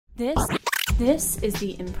This is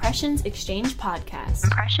the Impressions Xchange podcast.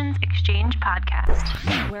 Impressions Xchange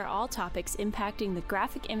podcast. Where all topics impacting the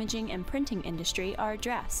graphic imaging and printing industry are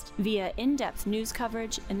addressed via in-depth news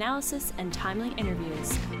coverage, analysis, and timely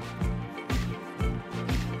interviews.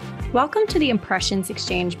 Welcome to the Impressions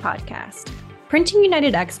Xchange podcast. Printing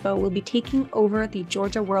United Expo will be taking over the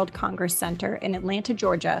Georgia World Congress Center in Atlanta,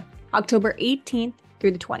 Georgia, October 18th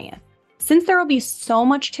through the 20th. Since there will be so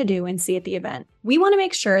much to do and see at the event, we want to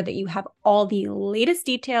make sure that you have all the latest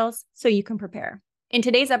details so you can prepare. In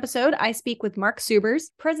today's episode, I speak with Mark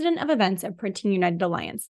Subers, President of Events at Printing United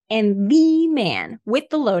Alliance, and the man with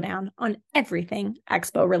the lowdown on everything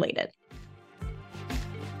Expo related.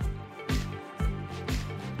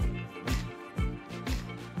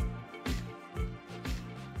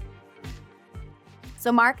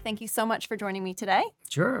 So Mark, thank you so much for joining me today.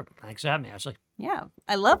 Sure. Thanks for having me, Ashley. Yeah,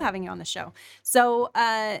 I love having you on the show. So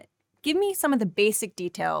give me some of the basic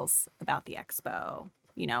details about the expo.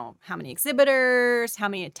 You know, how many exhibitors, how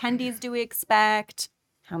many attendees do we expect,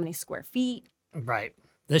 how many square feet? Right.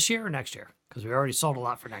 This year or next year? Because we already sold a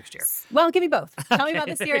lot for next year. Well, give me both. Tell me about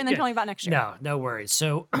this year and then tell me about next year. No worries.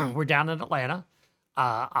 So we're down in Atlanta,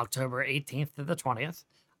 October 18th to the 20th.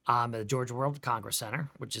 At the Georgia World Congress Center,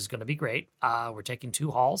 which is going to be great. We're taking two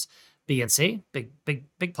halls, B and C,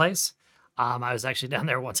 big place. I was actually down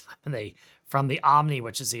there one time, and from the Omni,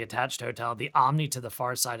 which is the attached hotel, the Omni to the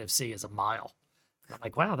far side of C is a mile. I'm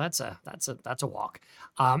like, wow, that's a walk.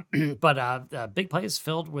 But a big place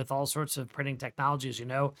filled with all sorts of printing technology. As you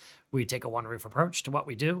know, we take a one roof approach to what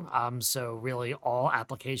we do. So really all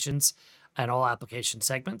applications and all application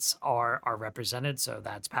segments are represented. So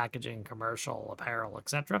that's packaging, commercial, apparel,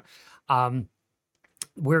 etc. Both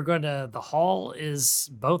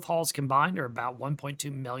halls combined are about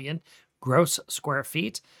 1.2 million gross square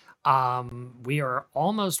feet. We are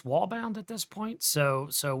almost wall bound at this point. So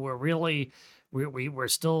we're really, we're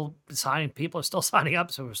still signing, people are still signing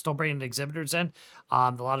up. So we're still bringing exhibitors in.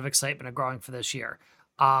 A lot of excitement are growing for this year.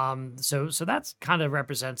 So that's kind of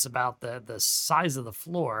represents about the size of the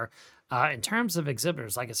floor. In terms of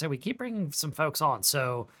exhibitors, like I said, we keep bringing some folks on.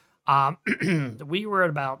 So we were at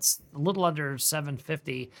about a little under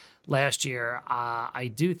 750 last year.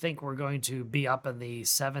 I do think we're going to be up in the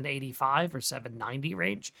 785 or 790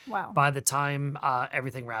 range. Wow. By the time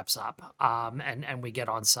everything wraps up and we get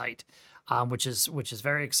on site. Which is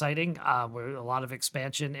very exciting. We're a lot of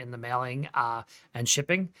expansion in the mailing and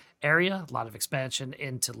shipping area. A lot of expansion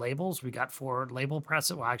into labels. We got 4 label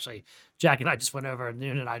presses. Well, actually, Jack and I just went over.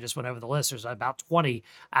 Noon and I just went over the list. There's about 20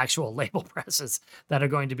 actual label presses that are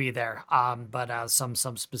going to be there. But some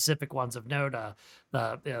specific ones of note.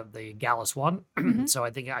 The Gallus One. Mm-hmm. So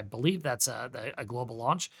I believe that's a global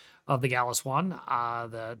launch of the Gallus One.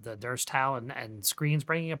 The Durst Tau and screens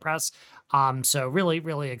bringing a press. So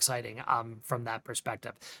really exciting from that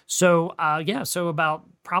perspective. So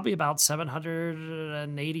probably about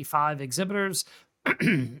 785 exhibitors.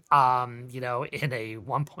 In a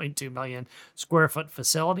 1.2 million square foot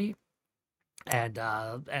facility. And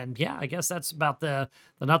yeah, I guess that's about the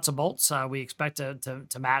nuts and bolts. We expect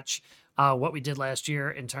to match what we did last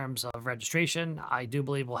year in terms of registration. I do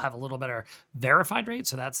believe we'll have a little better verified rate.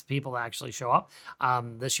 So that's people that actually show up.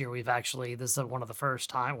 This year this is one of the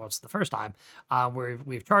first time. Well, it's the first time where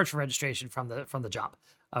we've charged for registration from the jump.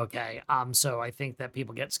 Okay. So I think that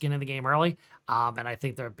people get skin in the game early. And I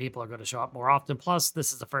think that people are going to show up more often. Plus,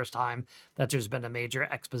 this is the first time that there's been a major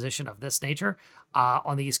exposition of this nature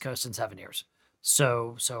on the East Coast in 7 years.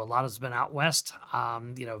 So a lot has been out west,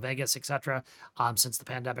 Vegas, etc. Since the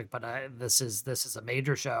pandemic, but this is a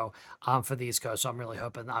major show for the East Coast. So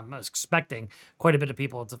I'm expecting quite a bit of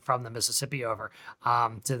people from the Mississippi over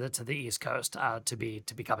to the East Coast to be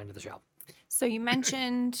coming to the show. So you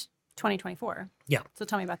mentioned 2024. Yeah. So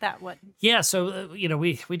tell me about that. What? Yeah. So,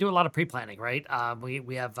 we do a lot of pre-planning, right?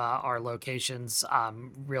 We have our locations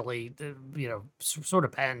really, sort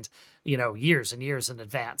of penned, years and years in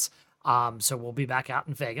advance. So we'll be back out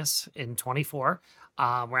in Vegas in 24.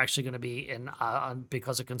 We're actually going to be in,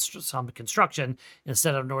 because of some construction,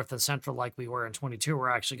 instead of north and central like we were in 22, we're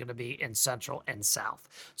actually going to be in central and south.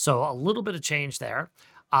 So a little bit of change there.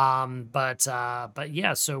 But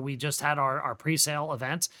yeah, so we just had our pre-sale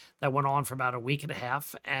event that went on for about a week and a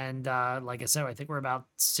half. And, like I said, I think we're about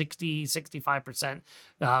 65%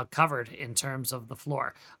 covered in terms of the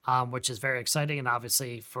floor, which is very exciting. And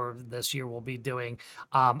obviously for this year, we'll be doing,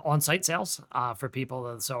 on-site sales, for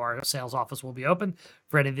people. So our sales office will be open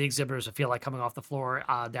for any of the exhibitors who feel like coming off the floor,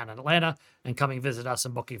 down in Atlanta and coming visit us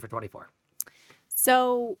and booking for 24.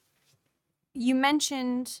 So you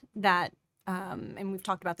mentioned that, and we've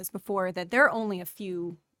talked about this before, that there are only a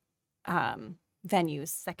few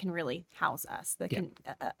venues that can really house us, that Yeah. can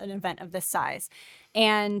an event of this size.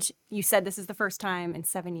 And you said this is the first time in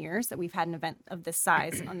 7 years that we've had an event of this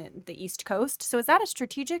size on the East Coast. So is that a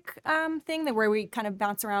strategic thing that where we kind of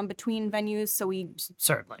bounce around between venues? So we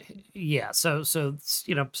Certainly. Yeah. So,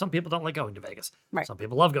 some people don't like going to Vegas. Right. Some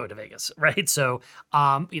people love going to Vegas, right? So,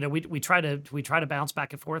 we try to bounce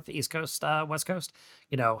back and forth, the East Coast, West Coast.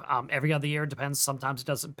 Every other year depends. Sometimes it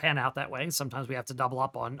doesn't pan out that way. Sometimes we have to double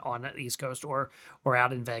up on the East Coast or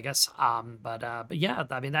out in Vegas. But yeah,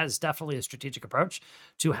 I mean, that is definitely a strategic approach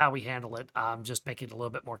to how we handle it. Just make it a little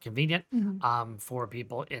bit more convenient for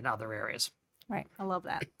people in other areas. Right. I love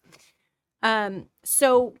that.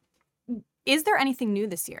 So is there anything new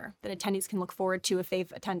this year that attendees can look forward to if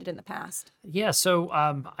they've attended in the past? Yeah,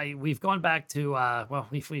 so we've gone back to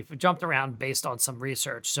we've jumped around based on some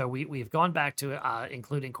research. So we've gone back to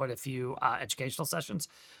including quite a few educational sessions.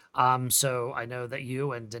 So I know that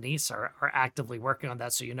you and Denise are actively working on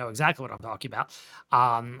that, so you know exactly what I'm talking about.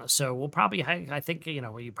 So we'll probably, I think,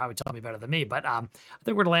 you probably tell me better than me, but I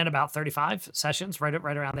think we're gonna land about 35 sessions right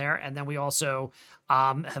around there, and then we also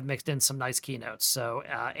have mixed in some nice keynotes. So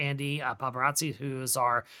Andy Paparazzi, who is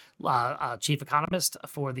our chief economist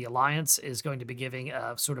for the Alliance, is going to be giving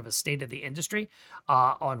sort of a state of the industry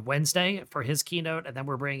on Wednesday for his keynote, and then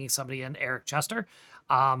we're bringing somebody in, Eric Chester,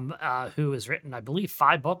 who has written, I believe,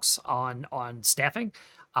 5 books on staffing,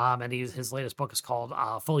 and his latest book is called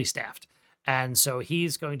Fully Staffed. And so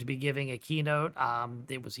he's going to be giving a keynote.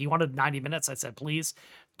 He wanted 90 minutes. I said, please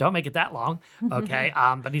don't make it that long. Okay.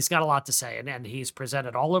 But he's got a lot to say, and he's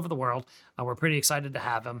presented all over the world. We're pretty excited to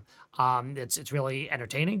have him. It's really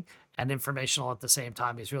entertaining and informational at the same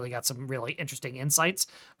time. He's really got some really interesting insights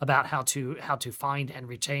about how to find and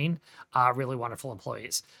retain really wonderful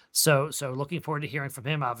employees. So looking forward to hearing from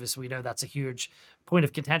him. Obviously, we know that's a huge point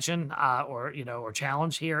of contention or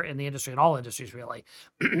challenge here in the industry, and all industries really,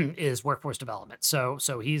 is workforce development. So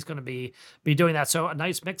he's going to be doing that. So a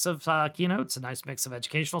nice mix of keynotes, a nice mix of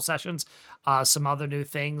educational sessions, some other new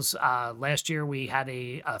things. Last year we had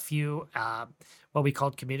a few what we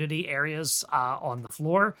called community areas on the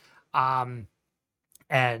floor. And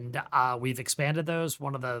we've expanded those.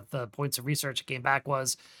 One of the points of research that came back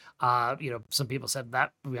was, some people said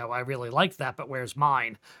that, I really liked that, but where's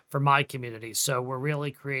mine for my community? So we're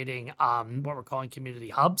really creating what we're calling community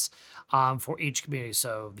hubs for each community.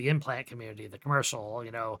 So the implant community, the commercial,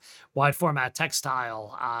 wide format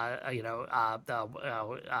textile,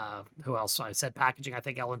 who else? I said packaging, I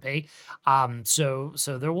think L&P. So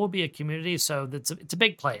there will be a community. So it's a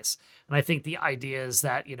big place. And I think the idea is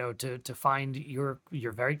that, to find your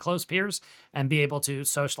very close peers and be able to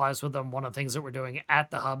socialize with them. One of the things that we're doing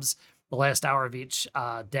at the hubs the last hour of each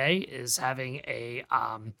day is having a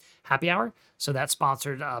happy hour. So that's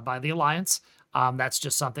sponsored by the Alliance. That's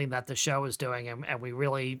just something that the show is doing. And we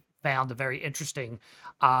really found a very interesting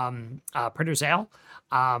printer's ale.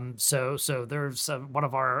 So there's one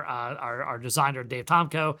of our designer, Dave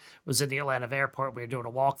Tomko, was in the Atlanta airport. We were doing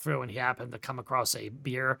a walkthrough, and he happened to come across a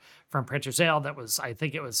beer from Printer's Ale that was, I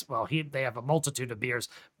think it was, they have a multitude of beers,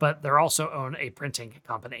 but they're also own a printing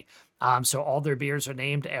company. So all their beers are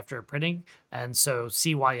named after printing. And so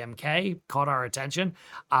CYMK caught our attention,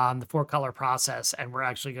 the 4-color process. And we're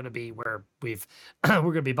actually going to be we're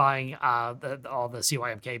going to be buying all the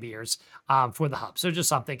CYMK beers for the hub. So just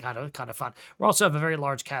something kind of fun. We also have a very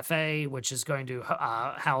large cafe, which is going to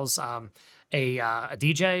house a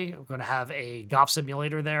DJ. We're going to have a golf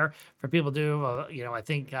simulator there for people to do. I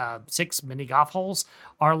think 6 mini golf holes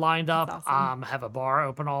are lined up. That's awesome. Have a bar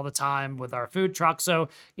open all the time with our food truck. So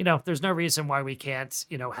there's no reason why we can't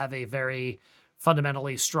have a very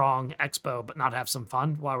fundamentally strong expo, but not have some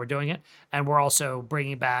fun while we're doing it. And we're also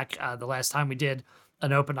bringing back the last time we did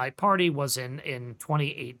an open night party was in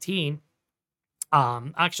 2018.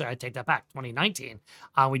 Actually, I take that back. 2019.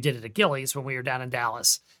 We did it at Gillies when we were down in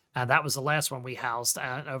Dallas. That was the last one we housed.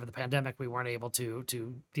 Over the pandemic, we weren't able to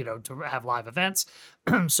have live events.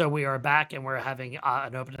 So we are back, and we're having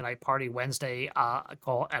an open night party Wednesday at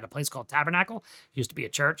a place called Tabernacle. It used to be a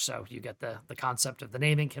church, so you get the concept of the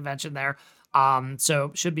naming convention there.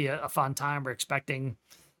 So should be a fun time. We're expecting,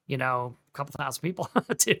 a couple thousand people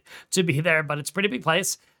to be there, but it's a pretty big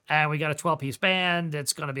place. And we got a 12-piece band.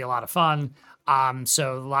 It's going to be a lot of fun.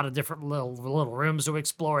 So a lot of different little rooms to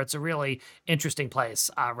explore. It's a really interesting place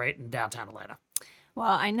right in downtown Atlanta. Well,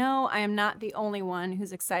 I know I am not the only one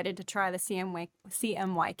who's excited to try the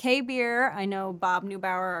CMYK beer. I know Bob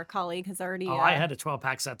Neubauer, our colleague, has already. Oh, I had a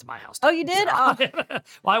 12-pack sent to my house. Oh, you did? So, Oh,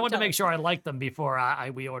 well, I wanted to make jealous. sure I liked them before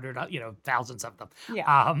we ordered, thousands of them,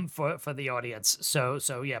 Yeah. for the audience. So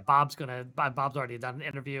yeah, Bob's already done an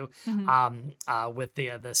interview, with the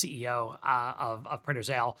CEO of Printers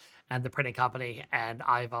Ale and the printing company, and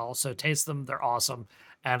I've also tasted them. They're awesome,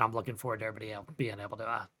 and I'm looking forward to everybody being able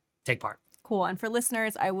to take part. Cool. And for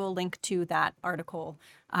listeners, I will link to that article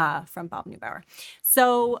from Bob Neubauer.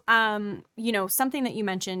 So, something that you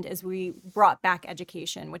mentioned is we brought back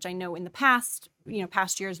education, which I know in the past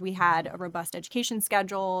years we had a robust education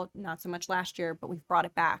schedule, not so much last year, but we've brought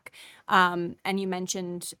it back. And you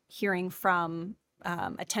mentioned hearing from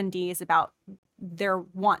attendees about their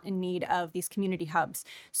want and need of these community hubs.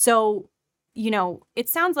 So, it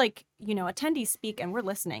sounds like, attendees speak and we're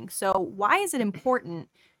listening. So why is it important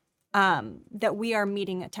that we are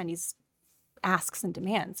meeting attendees' asks and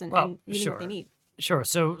demands and meeting what they need? Sure.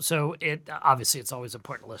 So it obviously it's always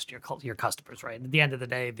important to list your customers, right? At the end of the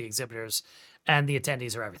day, the exhibitors and the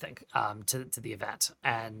attendees are everything to the event,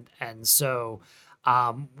 and so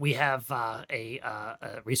we have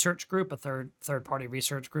a research group, a third party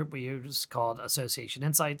research group we use called Association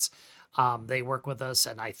Insights. They work with us,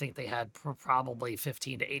 and I think they had probably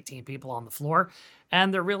 15 to 18 people on the floor,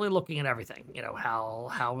 and they're really looking at everything.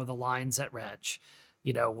 How were the lines at Reg?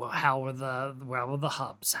 How were the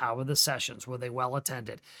hubs? How were the sessions? Were they well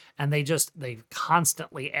attended? And they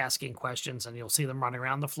constantly asking questions, and you'll see them running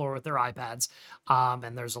around the floor with their iPads.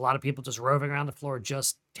 And there's a lot of people just roving around the floor,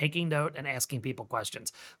 just taking note and asking people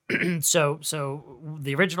questions. So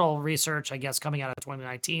the original research, I guess, coming out of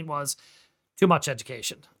 2019 was too much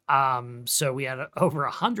education. So we had over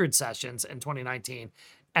 100 sessions in 2019,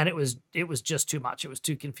 and it was just too much. It was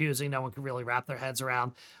too confusing. No one could really wrap their heads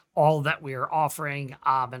around all that we are offering,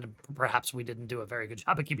 and perhaps we didn't do a very good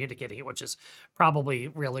job of communicating it, which is probably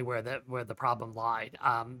really where the problem lied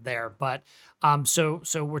there. But so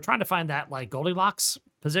we're trying to find that like Goldilocks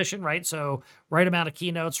position, right? So right amount of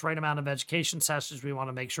keynotes, right amount of education sessions. We want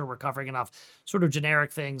to make sure we're covering enough sort of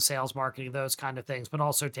generic things, sales, marketing, those kind of things, but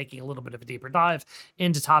also taking a little bit of a deeper dive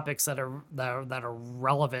into topics that are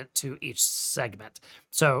relevant to each segment.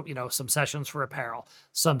 So some sessions for apparel,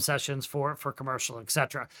 some sessions for commercial,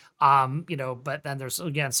 etc. But then there's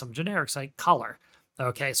again some generics like color.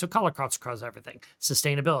 Okay, so color cuts across everything.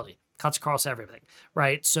 Sustainability cuts across everything,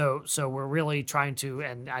 right? So we're really trying to,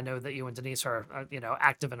 and I know that you and Denise are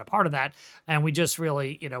active and a part of that, and we just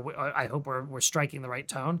really, I hope we're striking the right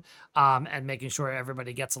tone, and making sure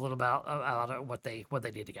everybody gets a little bit out of what they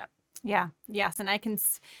need to get. Yeah. Yes. And I can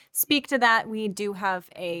speak to that. We do have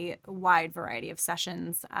a wide variety of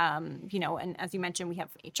sessions, and as you mentioned, we have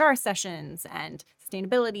HR sessions and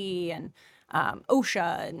sustainability and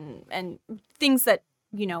OSHA and things that,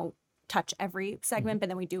 touch every segment. But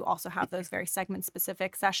then we do also have those very segment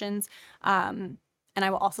specific sessions. And I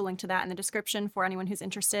will also link to that in the description for anyone who's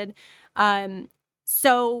interested.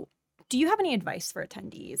 So do you have any advice for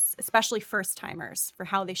attendees, especially first timers, for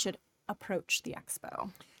how they should approach the expo?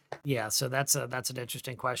 Yeah, so that's an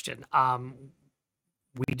interesting question.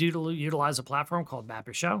 We do utilize a platform called Map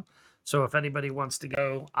Your Show. So if anybody wants to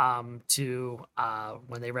go to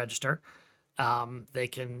when they register, they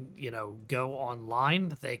can go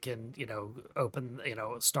online. They can open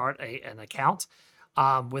start an account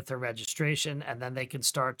with their registration, and then they can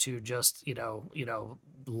start to just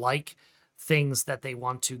like things that they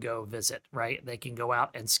want to go visit, right? They can go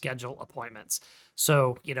out and schedule appointments.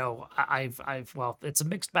 So, well, it's a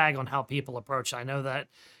mixed bag on how people approach. I know that,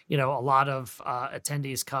 a lot of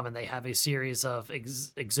attendees come and they have a series of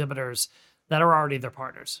exhibitors that are already their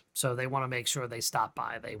partners. So they want to make sure they stop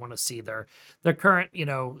by. They want to see their current,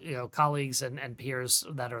 colleagues and peers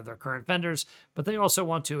that are their current vendors, but they also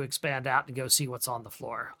want to expand out and go see what's on the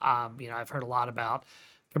floor. I've heard a lot about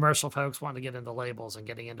commercial folks wanting to get into labels and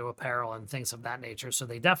getting into apparel and things of that nature. So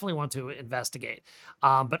they definitely want to investigate.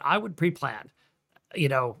 But I would pre-plan,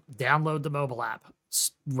 download the mobile app,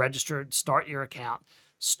 register, start your account,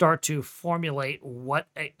 start to formulate what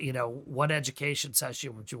education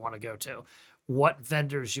session you want to go to, what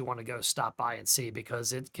vendors you want to go stop by and see,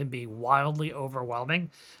 because it can be wildly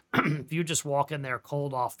overwhelming. If you just walk in there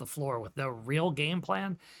cold off the floor with no real game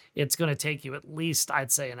plan, it's going to take you at least,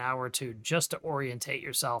 I'd say, an hour or two just to orientate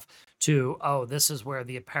yourself to, oh, this is where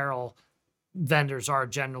the apparel vendors are,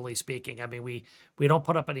 generally speaking. I mean, we don't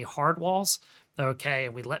put up any hard walls, Okay.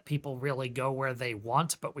 And we let people really go where they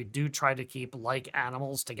want, but we do try to keep like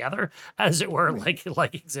animals together, as it were,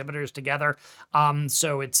 like exhibitors together.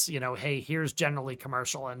 So it's, hey, here's generally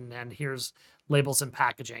commercial and here's labels and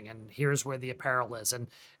packaging, and here's where the apparel is. And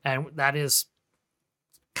that is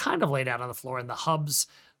kind of laid out on the floor, and the hubs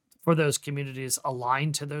for those communities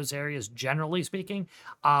align to those areas, generally speaking.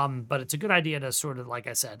 But it's a good idea to sort of, like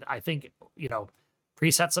I said, I think,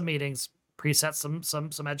 preset some meetings, preset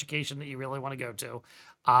some education that you really want to go to.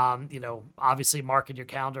 Obviously mark in your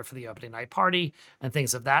calendar for the opening night party and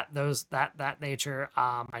things of that nature.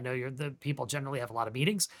 I know the people generally have a lot of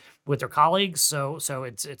meetings with their colleagues, so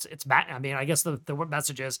it's I mean, I guess the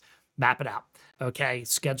message is map it out. Okay,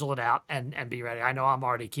 schedule it out and be ready. I know I'm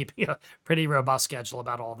already keeping a pretty robust schedule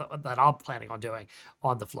about all that I'm planning on doing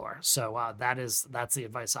on the floor. So that's the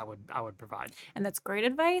advice I would provide. And that's great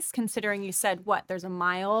advice, considering you said there's a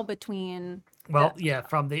mile between. Well, yeah,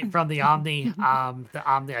 from the Omni, the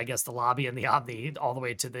Omni, I guess the lobby and the Omni, all the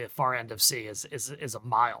way to the far end of C is a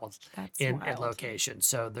mile in location.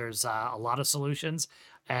 So there's a lot of solutions,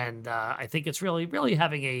 and I think it's really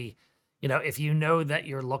having a, if you know that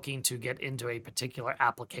you're looking to get into a particular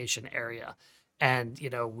application area, and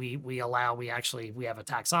we have a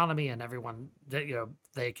taxonomy, and everyone that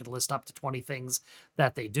they can list up to 20 things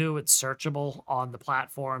that they do. It's searchable on the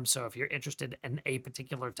platform. So if you're interested in a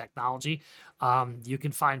particular technology, you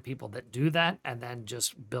can find people that do that, and then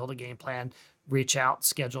just build a game plan, reach out,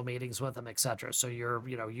 schedule meetings with them, etc. So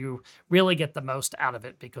you really get the most out of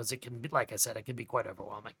it, because it can be, like I said, it can be quite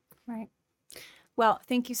overwhelming. Right. Well,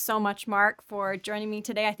 thank you so much, Mark, for joining me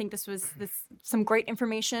today. I think this was some great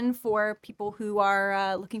information for people who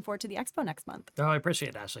are looking forward to the expo next month. Oh, I appreciate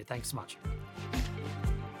it, Ashley. Thanks so much.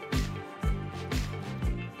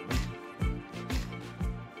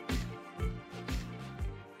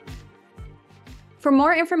 For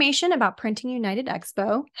more information about Printing United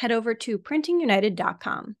Expo, head over to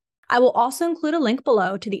printingunited.com. I will also include a link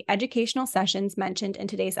below to the educational sessions mentioned in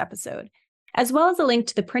today's episode, as well as a link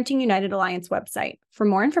to the Printing United Alliance website for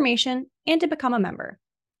more information and to become a member,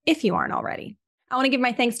 if you aren't already. I want to give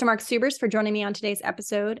my thanks to Mark Subers for joining me on today's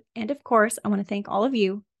episode, and of course, I want to thank all of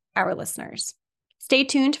you, our listeners. Stay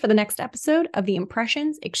tuned for the next episode of the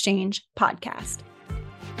Impressions Exchange podcast.